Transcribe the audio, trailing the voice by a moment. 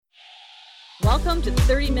Welcome to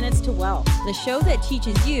 30 Minutes to Wealth, the show that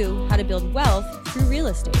teaches you how to build wealth through real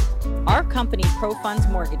estate. Our company,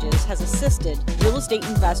 ProFunds Mortgages, has assisted real estate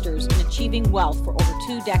investors in achieving wealth for over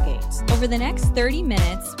 2 decades. Over the next 30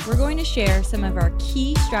 minutes, we're going to share some of our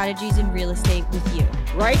key strategies in real estate with you.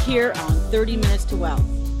 Right here on 30 Minutes to Wealth.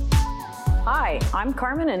 Hi, I'm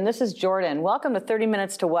Carmen and this is Jordan. Welcome to 30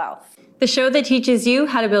 Minutes to Wealth, the show that teaches you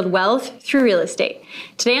how to build wealth through real estate.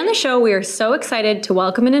 Today on the show, we are so excited to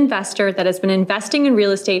welcome an investor that has been investing in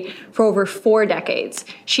real estate for over 4 decades.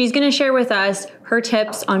 She's going to share with us her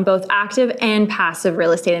tips on both active and passive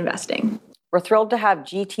real estate investing. We're thrilled to have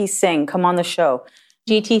GT Singh come on the show.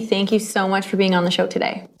 GT, thank you so much for being on the show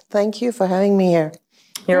today. Thank you for having me here.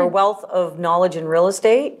 You're a wealth of knowledge in real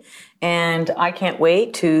estate, and I can't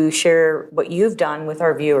wait to share what you've done with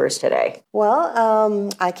our viewers today.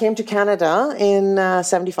 Well, I came to Canada in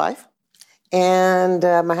 75, and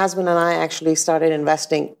my husband and I actually started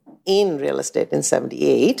investing in real estate in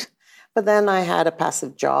 78. But then I had a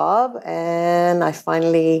passive job, and I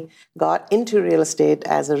finally got into real estate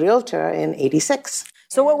as a realtor in 86.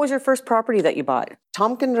 So what was your first property that you bought?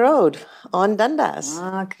 Tompkin Road on Dundas.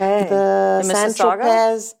 Okay. The San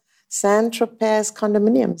Tropez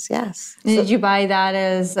condominiums, yes. And did you buy that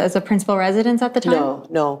as a principal residence at the time?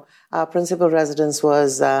 No. Our principal residence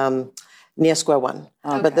was near Square One.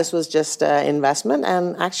 Okay. But this was just investment.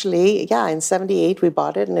 And actually, in 78, we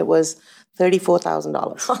bought it, and it was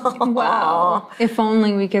 $34,000. Wow. If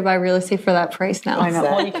only we could buy real estate for that price now. I know.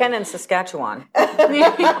 Well, you can in Saskatchewan.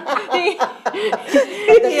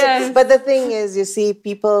 Yes. But the thing is, you see,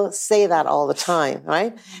 people say that all the time,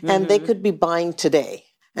 right? And they could be buying today.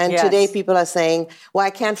 And today people are saying, well, I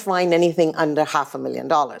can't find anything under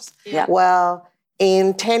 $500,000. Yeah. Well,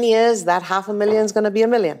 in 10 years, that $500,000 is going to be $1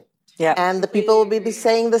 million. Yeah. And the people will be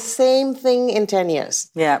saying the same thing in 10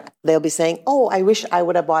 years. Yeah. They'll be saying, oh, I wish I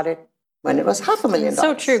would have bought it when it was $500,000. It's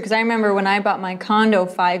so true, because I remember when I bought my condo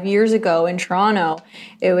 5 years ago in Toronto,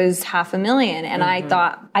 it was $500,000, and I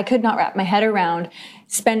thought I could not wrap my head around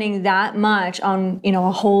spending that much on,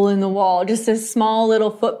 a hole in the wall, just a small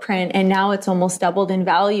little footprint, and now it's almost doubled in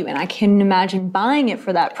value, and I can imagine buying it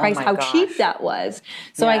for that price, how cheap that was.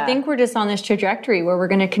 So I think we're just on this trajectory where we're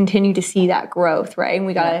going to continue to see that growth, right? And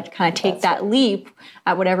we got to kind of take that leap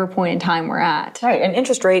at whatever point in time we're at. Right, and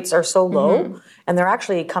interest rates are so low, and they're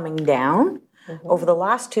actually coming down. Over the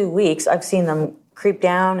last 2 weeks, I've seen them creep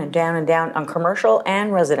down and down and down on commercial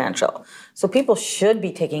and residential. So people should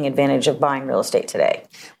be taking advantage of buying real estate today.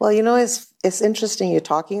 Well, it's interesting you're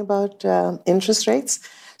talking about interest rates.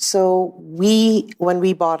 So when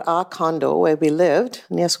we bought our condo where we lived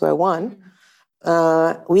near Square One,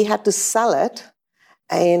 we had to sell it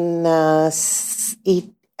in, I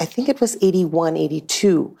think it was 81,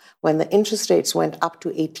 82, when the interest rates went up to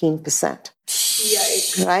 18%.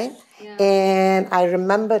 Yikes. Right? Yeah. And I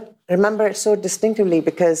remember it so distinctively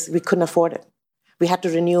because we couldn't afford it. We had to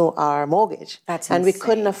renew our mortgage. That's and insane. We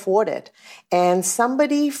couldn't afford it. And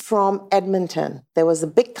somebody from Edmonton, there was a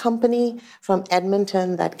big company from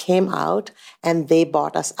Edmonton that came out and they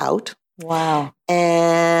bought us out. Wow.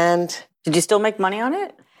 And did you still make money on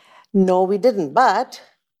it? No, we didn't. But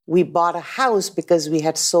we bought a house because we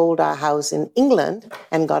had sold our house in England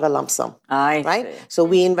and got a lump sum. Right? See. So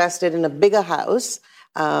we invested in a bigger house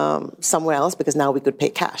somewhere else because now we could pay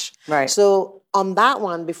cash. Right. So on that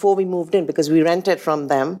one, before we moved in, because we rented from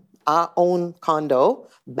them our own condo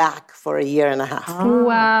back for a year and a half. Oh.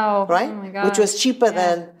 Wow. Right? Oh my gosh. Which was cheaper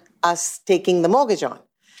than us taking the mortgage on.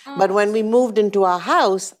 But when we moved into our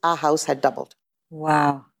house had doubled.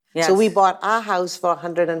 Wow. Yes. So we bought our house for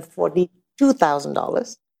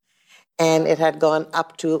 $142,000 and it had gone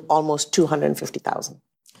up to almost $250,000.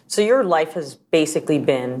 So your life has basically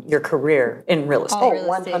been your career in real estate. Oh,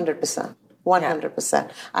 100%.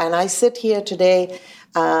 100%. And I sit here today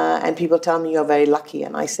and people tell me you're very lucky.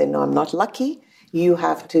 And I say, no, I'm not lucky. You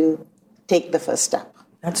have to take the first step.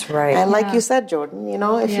 That's right. And like you said, Jordan,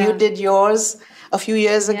 if you did yours a few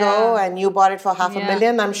years ago and you bought it for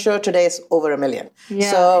 $500,000, I'm sure today it's over $1 million.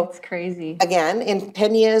 Yeah, so it's crazy. Again, in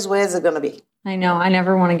 10 years, where is it going to be? I know. I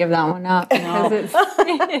never want to give that one up. No.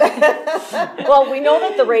 Well, we know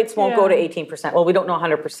that the rates won't go to 18%. Well, we don't know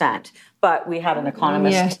 100%, but we had an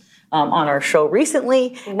economist on our show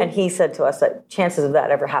recently, and he said to us that chances of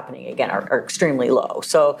that ever happening again are extremely low.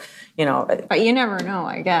 So, But you never know,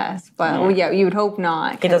 I guess. But you would hope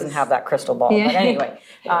not. He doesn't have that crystal ball. Yeah. But anyway,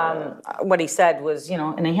 what he said was,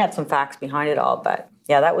 and he had some facts behind it all, but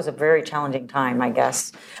that was a very challenging time, I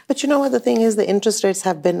guess. But you know what the thing is? The interest rates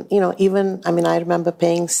have been, I remember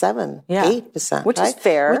paying 7%, 8%. Which is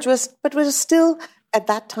fair. But it was still, at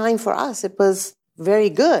that time for us, it was very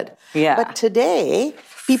good. Yeah. But today,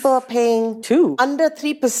 people are paying 2. under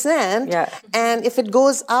 3%. Yeah. And if it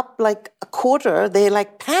goes up like a quarter, they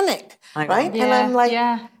like panic, I know. right? Yeah, And I'm like,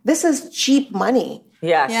 yeah. this is cheap money.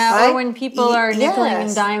 Yes. Yeah, Right? or when people are nickeling and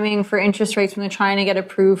Yes. diming for interest rates when they're trying to get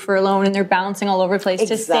approved for a loan and they're bouncing all over the place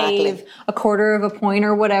to Exactly. save a quarter of a point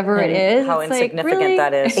or whatever it is. How It's like, insignificant really?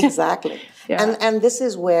 that is. Exactly. Yeah. And this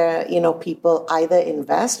is where, people either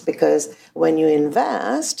invest, because when you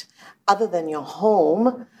invest, other than your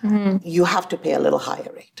home, you have to pay a little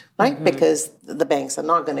higher rate, right? Because the banks are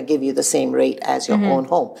not going to give you the same rate as your own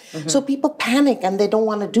home. So people panic and they don't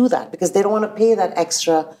want to do that because they don't want to pay that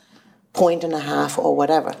extra 1.5 or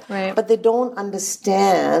whatever. Right. But they don't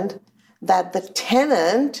understand that the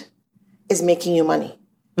tenant is making you money.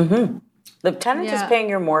 The tenant is Yeah. paying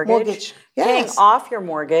your mortgage, Mortgage, paying yes. off your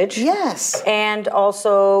mortgage. Yes. And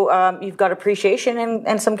also, you've got appreciation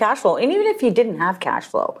and some cash flow. And even if you didn't have cash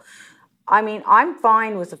flow, I mean, I'm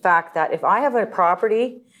fine with the fact that if I have a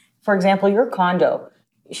property, for example, your condo,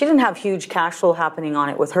 she didn't have huge cash flow happening on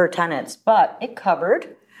it with her tenants, but it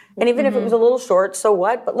covered. And even if it was a little short, so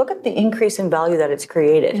what? But look at the increase in value that it's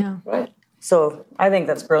created. Yeah. Right. So I think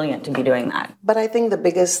that's brilliant to be doing that. But I think the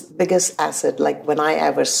biggest asset, like when I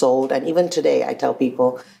ever sold, and even today I tell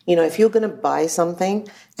people, if you're going to buy something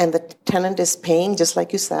and the tenant is paying, just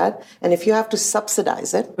like you said, and if you have to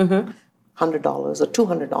subsidize it, $100 or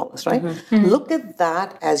 $200, right? Look at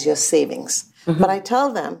that as your savings. But I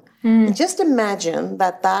tell them, just imagine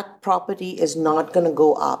that property is not going to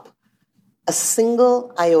go up a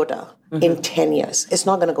single iota in 10 years. It's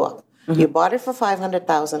not going to go up. You bought it for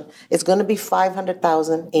 $500,000. It's going to be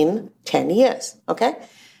 $500,000 in 10 years. Okay?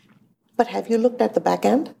 But have you looked at the back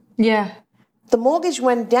end? Yeah. The mortgage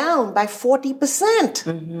went down by 40%.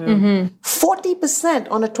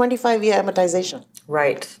 40% on a 25-year amortization.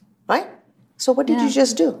 Right. Right? So what did you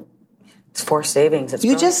just do? It's forced savings. It's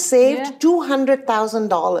You brilliant. just saved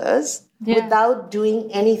 $200,000 without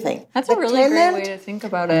doing anything. That's The a really great way to think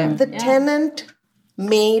about it. The tenant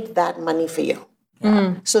made that money for you.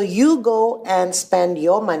 So you go and spend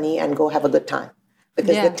your money and go have a good time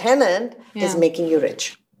because the tenant is making you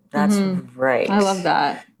rich. That's right. I love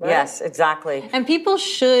that. Yes, exactly. And people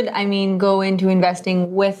should, go into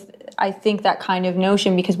investing with, I think, that kind of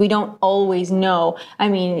notion because we don't always know.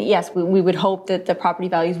 Yes, we would hope that the property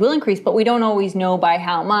values will increase, but we don't always know by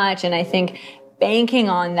how much. And I think banking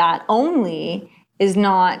on that only is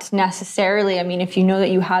not necessarily, if you know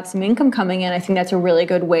that you have some income coming in, I think that's a really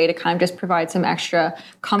good way to kind of just provide some extra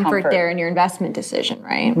comfort there in your investment decision,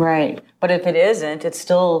 right? Right. But if it isn't, it's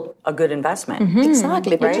still a good investment.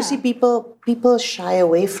 Exactly. But you see, people shy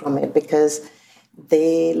away from it because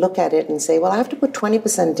they look at it and say, well, I have to put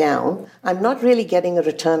 20% down. I'm not really getting a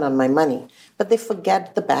return on my money. But they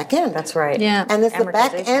forget the back end. That's right. Yeah. And it's the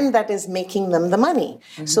back end that is making them the money.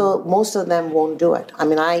 So most of them won't do it.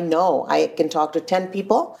 I know I can talk to 10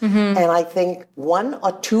 people and I think 1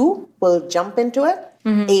 or 2 will jump into it.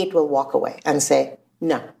 8 will walk away and say,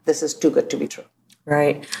 no, this is too good to be true.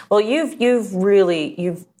 Right. Well, you've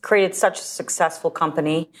created such a successful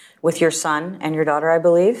company with your son and your daughter, I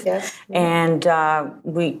believe. Yes. And a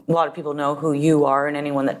lot of people know who you are, and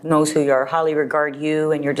anyone that knows who you are highly regard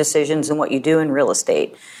you and your decisions and what you do in real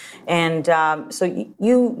estate. And so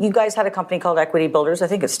you guys had a company called Equity Builders. I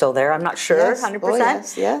think it's still there. I'm not sure, Yes. 100%. Oh,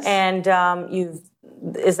 yes. And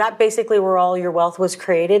is that basically where all your wealth was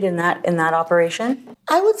created in that operation?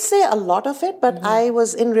 I would say a lot of it, but I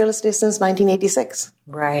was in real estate since 1986.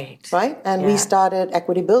 Right. Right? And we started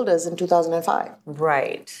Equity Builders in 2005.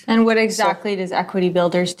 Right. And what exactly does Equity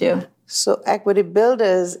Builders do? So Equity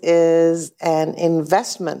Builders is an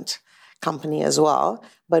investment company as well,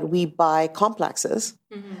 but we buy complexes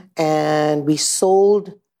and we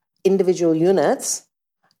sold individual units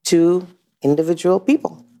to individual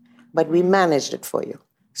people, but we managed it for you.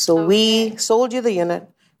 So we sold you the unit,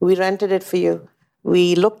 we rented it for you,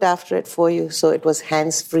 we looked after it for you, so it was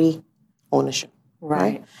hands-free ownership.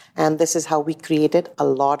 Right? And this is how we created a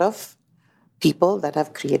lot of people that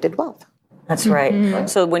have created wealth. That's right.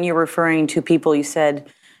 So when you're referring to people, you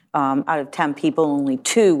said out of 10 people, only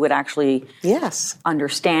 2 would actually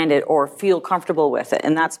understand it or feel comfortable with it.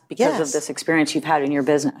 And that's because of this experience you've had in your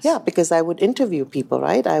business. Yeah, because I would interview people,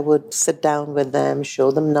 right? I would sit down with them,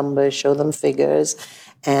 show them numbers, show them figures.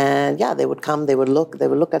 And they would come, they would look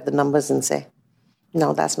at the numbers and say,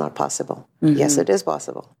 no, that's not possible. Yes, it is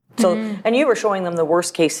possible. So, and you were showing them the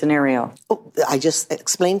worst case scenario. Oh, I just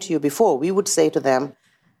explained to you before, we would say to them,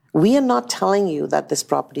 we are not telling you that this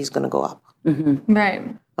property is going to go up.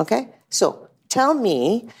 Right. Okay? So tell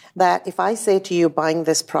me that if I say to you buying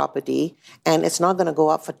this property and it's not going to go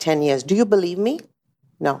up for 10 years, do you believe me?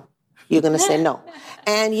 No. You're going to say no.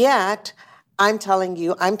 And yet, I'm telling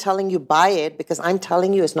you, buy it because I'm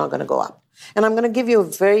telling you it's not going to go up. And I'm going to give you a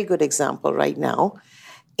very good example right now.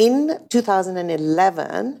 In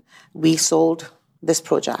 2011, we sold this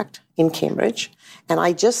project in Cambridge, and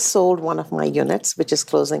I just sold one of my units, which is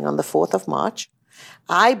closing on the 4th of March.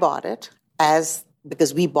 I bought it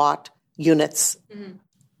because we bought units.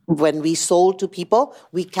 When we sold to people,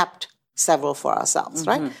 we kept several for ourselves,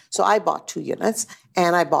 right? So I bought 2 units,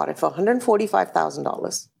 and I bought it for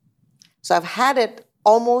 $145,000. So I've had it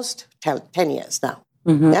almost 10 years now.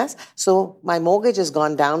 Yes. So my mortgage has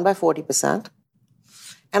gone down by 40%.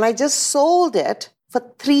 And I just sold it for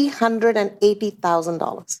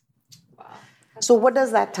 $380,000. Wow. So what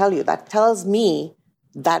does that tell you? That tells me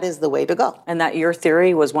that is the way to go. And that your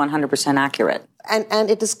theory was 100% accurate. And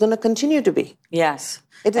it is going to continue to be. Yes.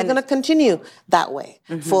 It is going to continue that way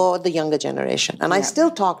for the younger generation. And I still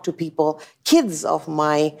talk to people, kids of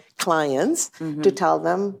my clients, to tell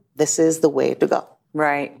them this is the way to go.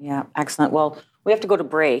 Right. Yeah. Excellent. Well, we have to go to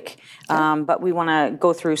break, but we want to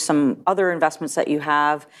go through some other investments that you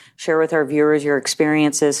have, share with our viewers your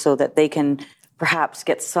experiences so that they can perhaps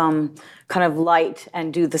get some kind of light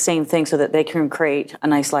and do the same thing so that they can create a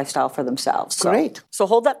nice lifestyle for themselves. Great. So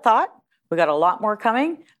hold that thought. We got a lot more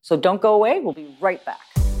coming, so don't go away. We'll be right back.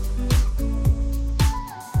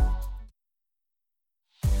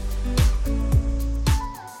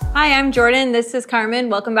 Hi, I'm Jordan. This is Carmen.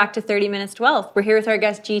 Welcome back to 30 Minutes to Wealth. We're here with our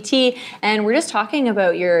guest GT, and we're just talking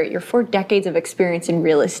about your 4 decades of experience in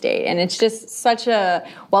real estate. And it's just such a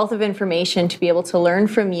wealth of information to be able to learn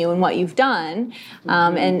from you and what you've done.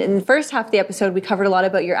 And in the first half of the episode, we covered a lot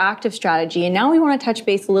about your active strategy. And now we want to touch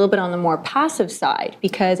base a little bit on the more passive side,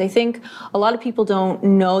 because I think a lot of people don't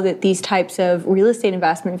know that these types of real estate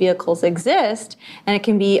investment vehicles exist. And it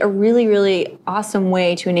can be a really, really awesome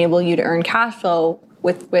way to enable you to earn cash flow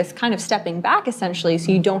with kind of stepping back, essentially,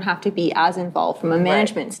 so you don't have to be as involved from a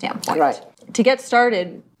management standpoint. Right. To get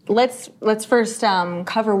started, let's first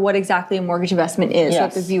cover what exactly a mortgage investment is, so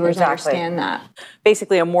that the viewers understand that.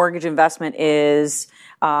 Basically, a mortgage investment is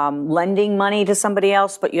lending money to somebody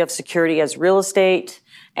else, but you have security as real estate,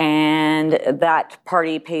 and that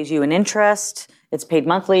party pays you an interest. It's paid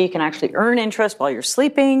monthly. You can actually earn interest while you're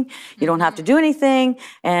sleeping. You don't have to do anything.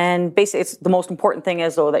 And basically, it's the most important thing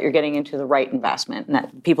is, though, that you're getting into the right investment and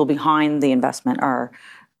that people behind the investment are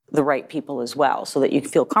the right people as well, so that you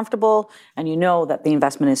feel comfortable and you know that the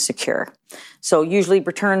investment is secure. So usually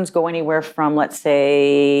returns go anywhere from, let's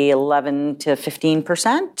say, 11 to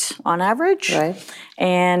 15% on average. Right.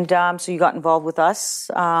 And so you got involved with us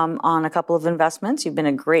on a couple of investments. You've been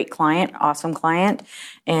a great client, awesome client.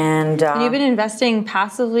 And you've been investing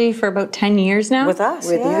passively for about 10 years now? with us.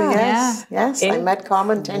 With you, yes. Yeah. Yes, I met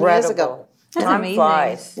Carmen 10 years ago. That's Time amazing.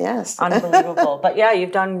 flies. Yes. Unbelievable. But yeah,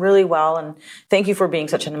 you've done really well, and thank you for being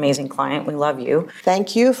such an amazing client. We love you.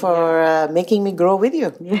 Thank you for making me grow with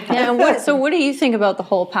you. Yeah. And so what do you think about the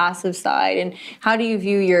whole passive side, and how do you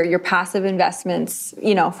view your passive investments,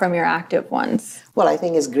 from your active ones? Well, I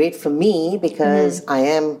think it's great for me because I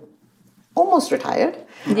am almost retired.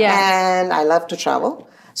 Yeah. And I love to travel.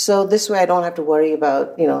 So this way I don't have to worry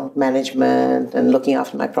about, management and looking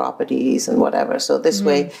after my properties and whatever. So this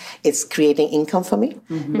way it's creating income for me,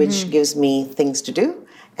 which gives me things to do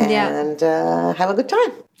and have a good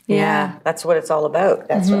time. Yeah, that's what it's all about.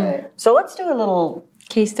 That's right. So let's do a little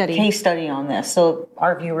Case study on this so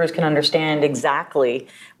our viewers can understand exactly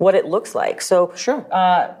what it looks like. So Sure.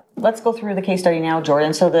 Let's go through the case study now,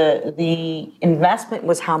 Jordan. So the investment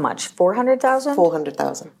was how much? 400,000?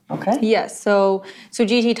 400,000. Okay. Yes. So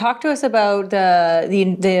GT, talk to us about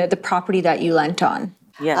the property that you lent on.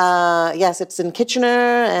 Yes. Yes, it's in Kitchener,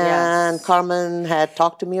 and Yes. Carmen had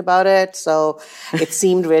talked to me about it. So it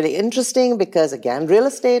seemed really interesting because, again, real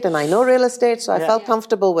estate, and I know real estate, so I felt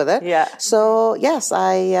comfortable with it. Yeah. So, yes,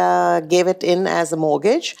 I gave it in as a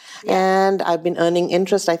mortgage, and I've been earning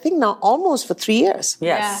interest, I think now almost for 3 years.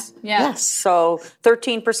 Yes. Yeah. Yes. So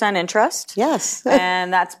 13% interest. Yes.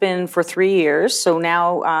 And that's been for 3 years. So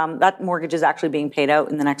now that mortgage is actually being paid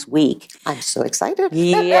out in the next week. I'm so excited.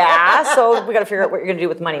 Yeah. So we got to figure out what you're going to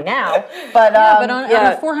do with money now. But on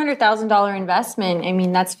a $400,000 investment, I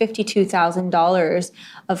mean, that's $52,000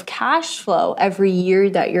 of cash flow every year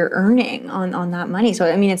that you're earning on that money.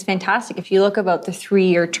 So, I mean, it's fantastic. If you look about the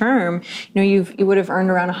 3-year term, you would have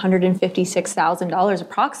earned around $156,000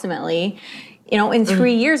 approximately. In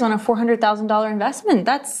 3 years on a $400,000 investment,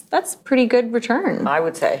 that's pretty good return. I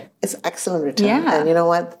would say. It's excellent return. Yeah. And you know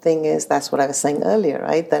what? The thing is, that's what I was saying earlier,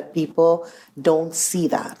 right? That people don't see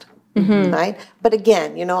that. Right? But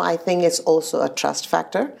again, I think it's also a trust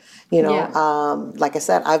factor. Like I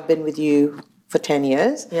said, I've been with you for 10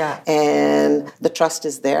 years. Yeah. And the trust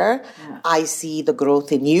is there. Yeah. I see the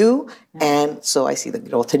growth in you, and so I see the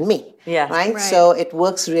growth in me. Yeah. Right? Right. So it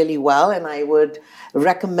works really well, and I would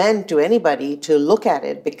recommend to anybody to look at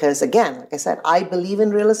it because, again, like I said, I believe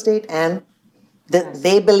in real estate and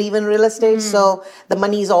they believe in real estate, so the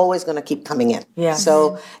money is always going to keep coming in. Yes.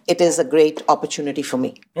 So it is a great opportunity for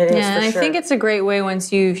me. It is, Yeah, for and I sure. think it's a great way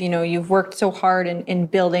once you've worked so hard in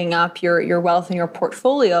building up your wealth and your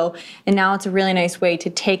portfolio, and now it's a really nice way to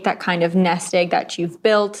take that kind of nest egg that you've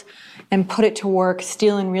built and put it to work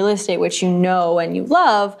still in real estate, which you know and you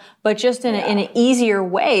love, but just in an easier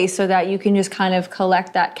way so that you can just kind of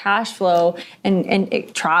collect that cash flow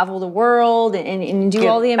and travel the world and do Give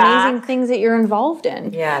all the amazing back. things that you're involved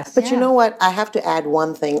in. Yes. But you know what? I have to add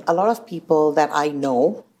one thing. A lot of people that I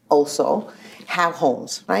know also have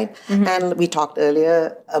homes, right? And we talked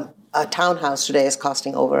earlier, a townhouse today is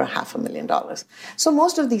costing over $500,000. So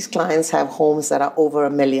most of these clients have homes that are over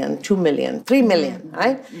 $1 million, $2 million, $3 million,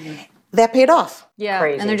 right? They're paid off. Yeah,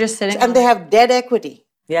 Crazy. and they're just sitting And they have dead equity.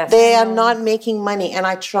 Yes. They are not making money. And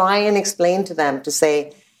I try and explain to them to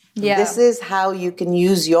say, this is how you can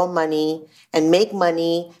use your money and make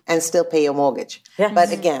money and still pay your mortgage. Yes.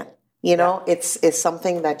 But again, it's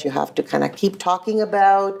something that you have to kind of keep talking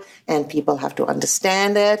about and people have to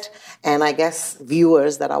understand it. And I guess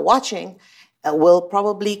viewers that are watching will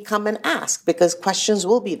probably come and ask because questions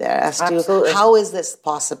will be there as Absolutely. to how is this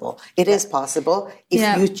possible? It is possible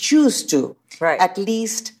if you choose to at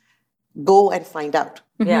least go and find out.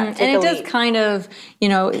 Yeah, And it does kind of,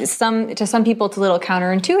 to some people it's a little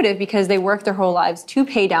counterintuitive because they work their whole lives to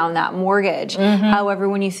pay down that mortgage. However,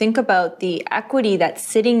 when you think about the equity that's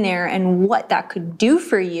sitting there and what that could do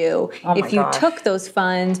for you, if you took those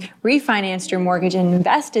funds, refinanced your mortgage and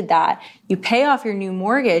invested that, you pay off your new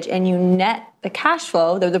mortgage and you net the cash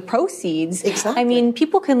flow, the proceeds. Exactly. I mean,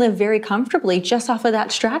 people can live very comfortably just off of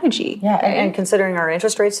that strategy. Yeah, and considering our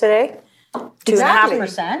interest rates today,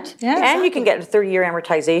 2.5%. Yeah, and you can get a 30-year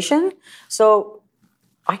amortization. So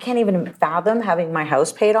I can't even fathom having my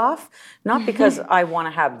house paid off, not because I want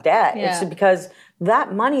to have debt. It's because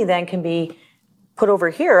that money then can be put over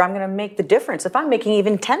here. I'm going to make the difference. If I'm making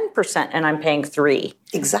even 10% and I'm paying 3%,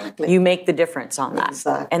 exactly, you make the difference on that.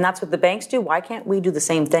 Exactly. And that's what the banks do. Why can't we do the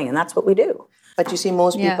same thing? And that's what we do. But you see,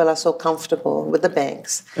 most people are so comfortable with the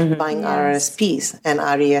banks buying RRSPs and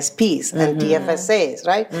RESPs and TFSAs,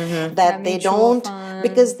 right? That they don't,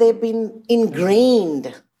 because they've been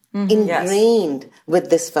ingrained with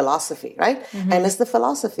this philosophy, right? And it's the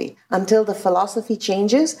philosophy. Until the philosophy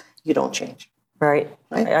changes, you don't change. Right.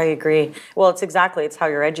 I agree. Well, it's how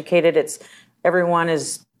you're educated. Everyone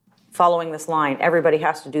is following this line. Everybody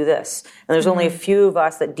has to do this. And there's only a few of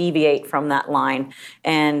us that deviate from that line.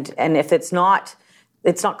 And if it's not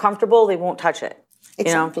comfortable, they won't touch it.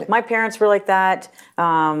 Exactly. My parents were like that.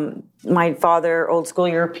 My father, old school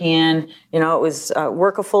European, it was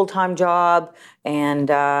work a full-time job and,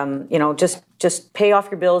 just pay off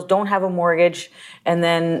your bills, don't have a mortgage. And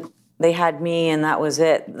then they had me and that was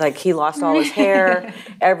it. Like he lost all his hair,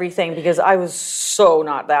 everything, because I was so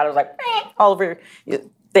not that. I was like, all over the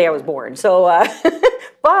day I was born. So,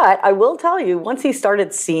 but I will tell you, once he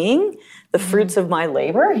started seeing the fruits of my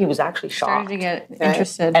labor, he was actually shocked. Started to get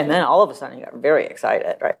interested. And then all of a sudden he got very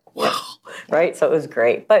excited, right? Wow. Right? So it was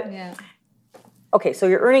great. But okay, so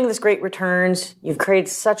you're earning this great returns. You've created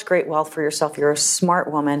such great wealth for yourself. You're a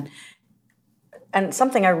smart woman. And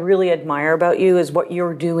something I really admire about you is what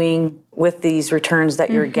you're doing with these returns that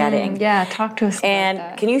you're getting. Yeah, talk to us about and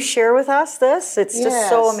that. Can you share with us this? It's just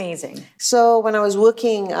so amazing. So when I was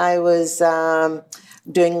working, I was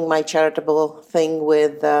doing my charitable thing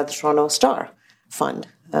with the Toronto Star Fund,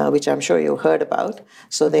 which I'm sure you heard about.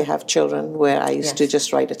 So they have children where I used to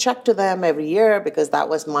just write a check to them every year because that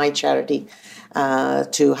was my charity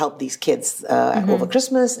to help these kids over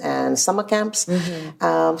Christmas and summer camps.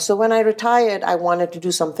 So when I retired, I wanted to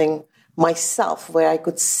do something myself where I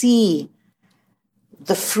could see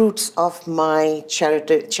the fruits of my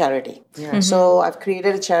charity. So I've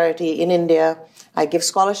created a charity in India. I give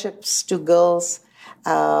scholarships to girls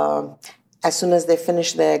as soon as they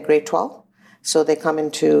finish their grade 12. So they come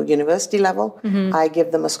into university level. I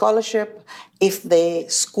give them a scholarship if they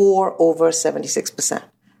score over 76%.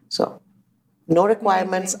 So no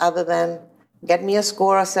requirements other than get me a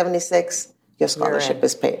score of 76, your scholarship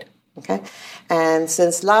is paid. Okay. And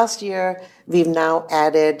since last year, we've now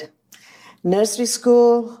added nursery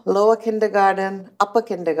school, lower kindergarten, upper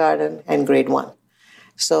kindergarten, and grade 1.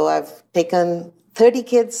 So I've taken 30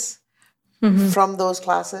 kids from those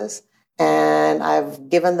classes, and I've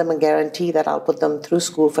given them a guarantee that I'll put them through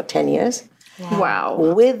school for 10 years. Wow.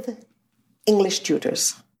 With English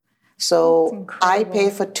tutors. So I pay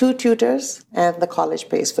for 2 tutors and the college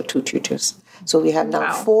pays for 2 tutors. So we have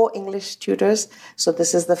now 4 English tutors. So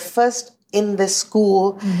this is the first in this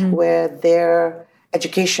school where their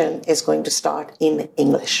education is going to start in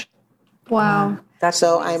English. Wow. That's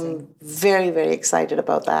So amazing. I'm very, very excited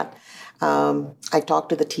about that. I talk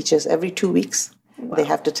to the teachers every 2 weeks. They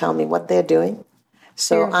have to tell me what they're doing.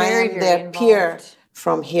 So You're I very, am very their peer involved.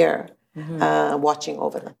 from here, watching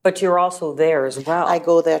over them. But you're also there as well. I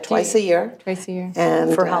go there twice a year. Twice a year.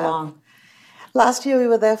 And For how long? Last year we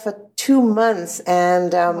were there for 2 months,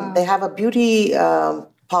 and they have a beauty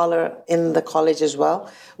parlor in the college as well,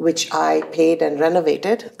 which I paid and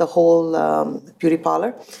renovated the whole beauty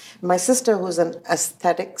parlor. My sister, who's an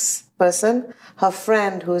aesthetics person, her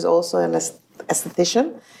friend, who is also an esthetician,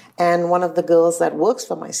 and one of the girls that works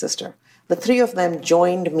for my sister. The 3 of them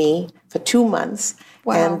joined me for 2 months,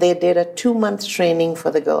 and they did a 2-month training for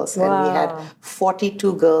the girls. And we had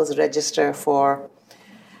 42 girls register for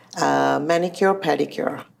manicure,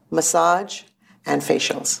 pedicure, massage, and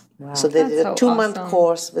facials. So they did a 2-month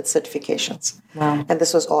course with certifications. And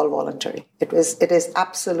this was all voluntary. It is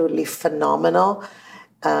absolutely phenomenal,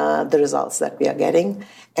 the results that we are getting.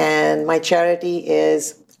 And my charity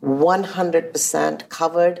is 100%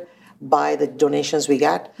 covered by the donations we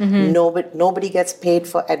get. Nobody gets paid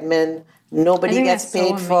for admin. Nobody gets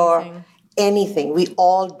paid for anything. We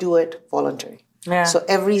all do it voluntary. Yeah. So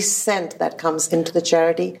every cent that comes into the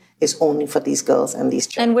charity is only for these girls and these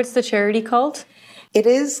children. And what's the charity called? It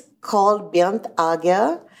is called Byant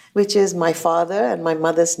Agya, which is my father and my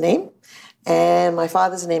mother's name. And my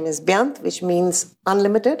father's name is Byant, which means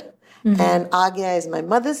unlimited. And Agya is my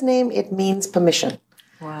mother's name. It means permission.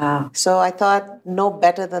 Wow. So I thought no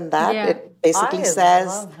better than that. Yeah. It basically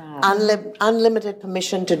says unlimited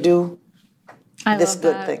permission to do this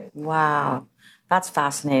good thing. Wow. That's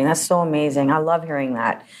fascinating. That's so amazing. I love hearing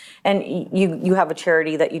that. And you have a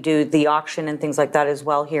charity that you do the auction and things like that as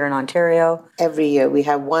well here in Ontario. Every year we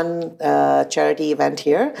have one charity event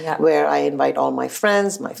here where I invite all my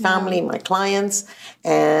friends, my family, my clients,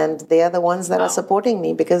 and they are the ones that are supporting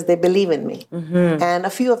me because they believe in me. And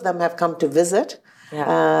a few of them have come to visit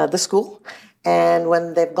the school. And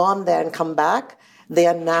when they've gone there and come back, they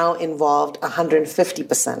are now involved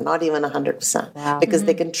 150%, not even 100%, because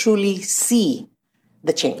they can truly see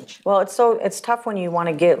the change. Well, it's tough when you want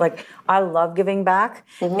to give, like, I love giving back,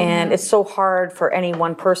 and it's so hard for any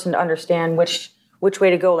one person to understand which way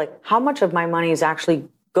to go. Like, how much of my money is actually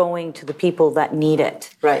going to the people that need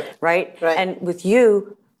it? Right? And with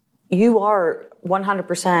you are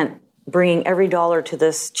 100% bringing every dollar to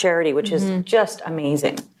this charity, which is just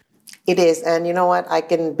amazing. It is. And you know what? I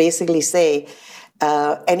can basically say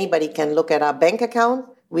anybody can look at our bank account.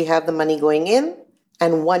 We have the money going in,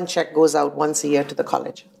 and one check goes out once a year to the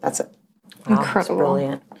college. That's it. Wow, Incredible. that's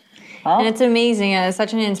brilliant. And it's amazing. It's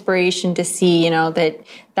such an inspiration to see,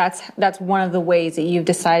 that's one of the ways that you've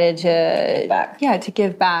decided to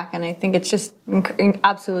give back. And I think it's just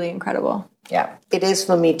absolutely incredible. Yeah. It is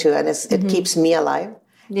for me too. And it keeps me alive.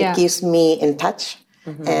 Yeah. It keeps me in touch.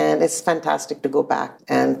 And it's fantastic to go back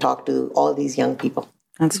and talk to all these young people.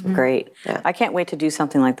 That's great. Yeah. I can't wait to do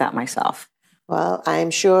something like that myself. Well,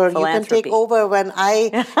 I'm sure you can take over when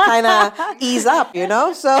I kind of ease up,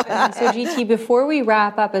 So, So GT, before we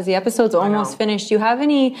wrap up, as the episode's almost finished, do you have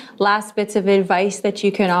any last bits of advice that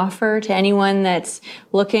you can offer to anyone that's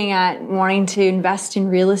looking at wanting to invest in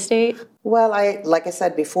real estate? Well, like I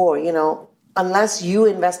said before, unless you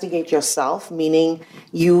investigate yourself, meaning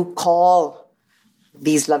you call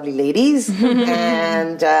these lovely ladies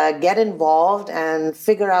and get involved and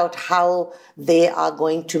figure out how they are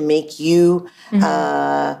going to make you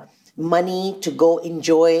money to go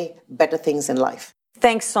enjoy better things in life.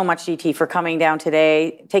 Thanks so much, GT, for coming down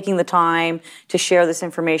today, taking the time to share this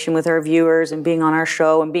information with our viewers and being on our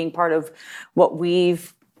show and being part of what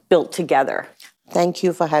we've built together. Thank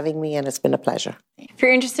you for having me, and it's been a pleasure. If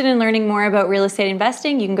you're interested in learning more about real estate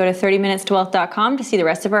investing, you can go to 30minutes2wealth.com to see the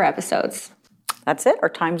rest of our episodes. That's it. Our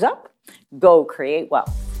time's up. Go create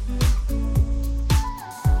wealth.